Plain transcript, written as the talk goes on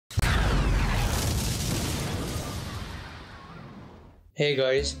Hey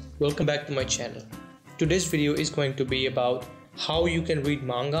guys, welcome back to my channel. Today's video is going to be about how you can read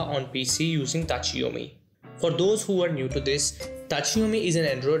manga on PC using Tachiyomi. For those who are new to this, Tachiyomi is an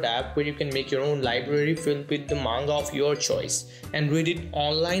Android app where you can make your own library filled with the manga of your choice and read it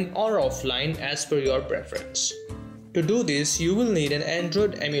online or offline as per your preference. To do this, you will need an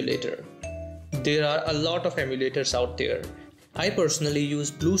Android emulator. There are a lot of emulators out there. I personally use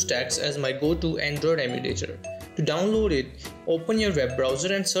BlueStacks as my go-to Android emulator. To download it, open your web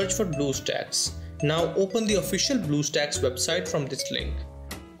browser and search for BlueStacks. Now open the official BlueStacks website from this link.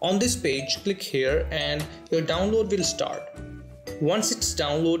 On this page, click here and your download will start. Once it's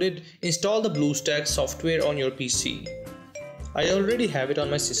downloaded, install the BlueStacks software on your PC. I already have it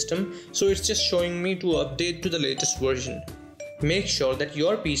on my system, so it's just showing me to update to the latest version. Make sure that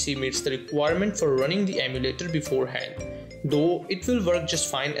your PC meets the requirement for running the emulator beforehand, though it will work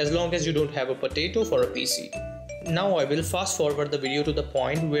just fine as long as you don't have a potato for a PC. Now I will fast forward the video to the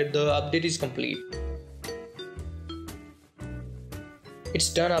point where the update is complete.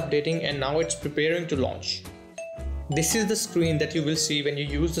 It's done updating and now it's preparing to launch. This is the screen that you will see when you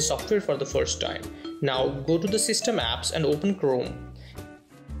use the software for the first time. Now go to the system apps and open Chrome.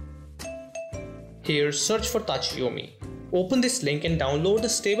 Here search for Tachiyomi. Open this link and download the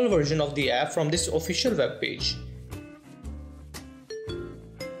stable version of the app from this official web page.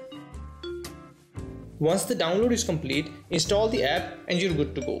 Once the download is complete, install the app and you're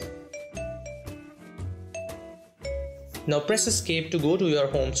good to go. Now press escape to go to your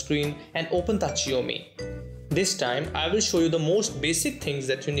home screen and open Tachiyomi. This time I will show you the most basic things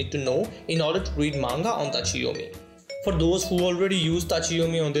that you need to know in order to read manga on Tachiyomi. For those who already use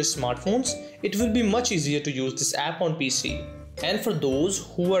Tachiyomi on their smartphones, it will be much easier to use this app on PC. And for those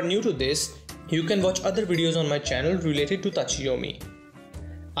who are new to this, you can watch other videos on my channel related to Tachiyomi.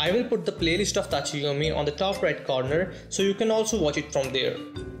 I will put the playlist of Tachiyomi on the top right corner so you can also watch it from there.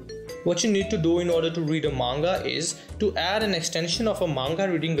 What you need to do in order to read a manga is to add an extension of a manga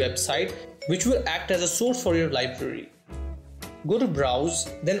reading website which will act as a source for your library. Go to Browse,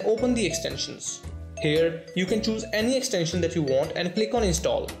 then open the extensions. Here you can choose any extension that you want and click on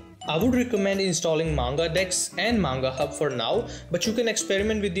Install. I would recommend installing MangaDex and Manga Hub for now, but you can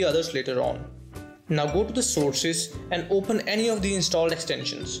experiment with the others later on. Now go to the sources and open any of the installed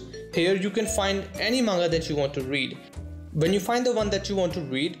extensions. Here you can find any manga that you want to read. When you find the one that you want to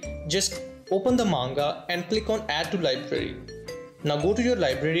read, just open the manga and click on Add to Library. Now go to your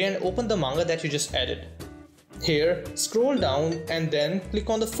library and open the manga that you just added. Here, scroll down and then click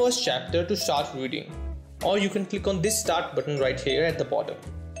on the first chapter to start reading. Or you can click on this start button right here at the bottom.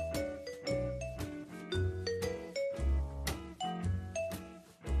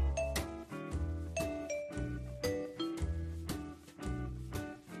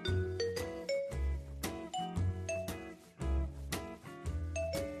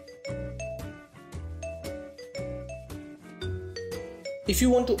 If you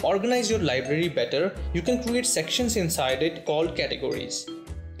want to organize your library better, you can create sections inside it called categories.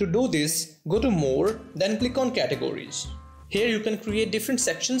 To do this, go to More, then click on Categories. Here you can create different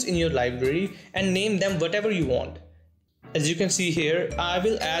sections in your library and name them whatever you want. As you can see here, I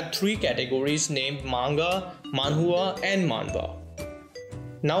will add 3 categories named Manga, Manhua and Manhwa.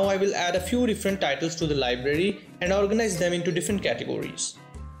 Now I will add a few different titles to the library and organize them into different categories.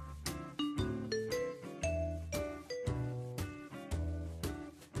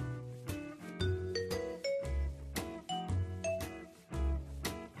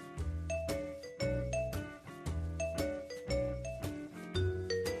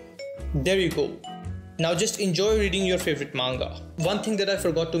 There you go. Now just enjoy reading your favorite manga. One thing that I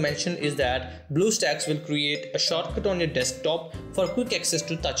forgot to mention is that BlueStacks will create a shortcut on your desktop for quick access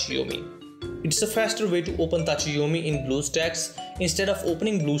to Tachiyomi. It's a faster way to open Tachiyomi in BlueStacks instead of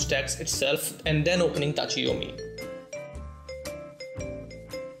opening BlueStacks itself and then opening Tachiyomi.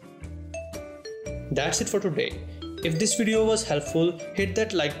 That's it for today. If this video was helpful, hit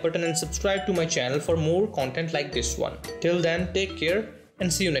that like button and subscribe to my channel for more content like this one. Till then, take care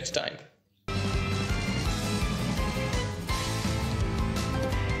and see you next time.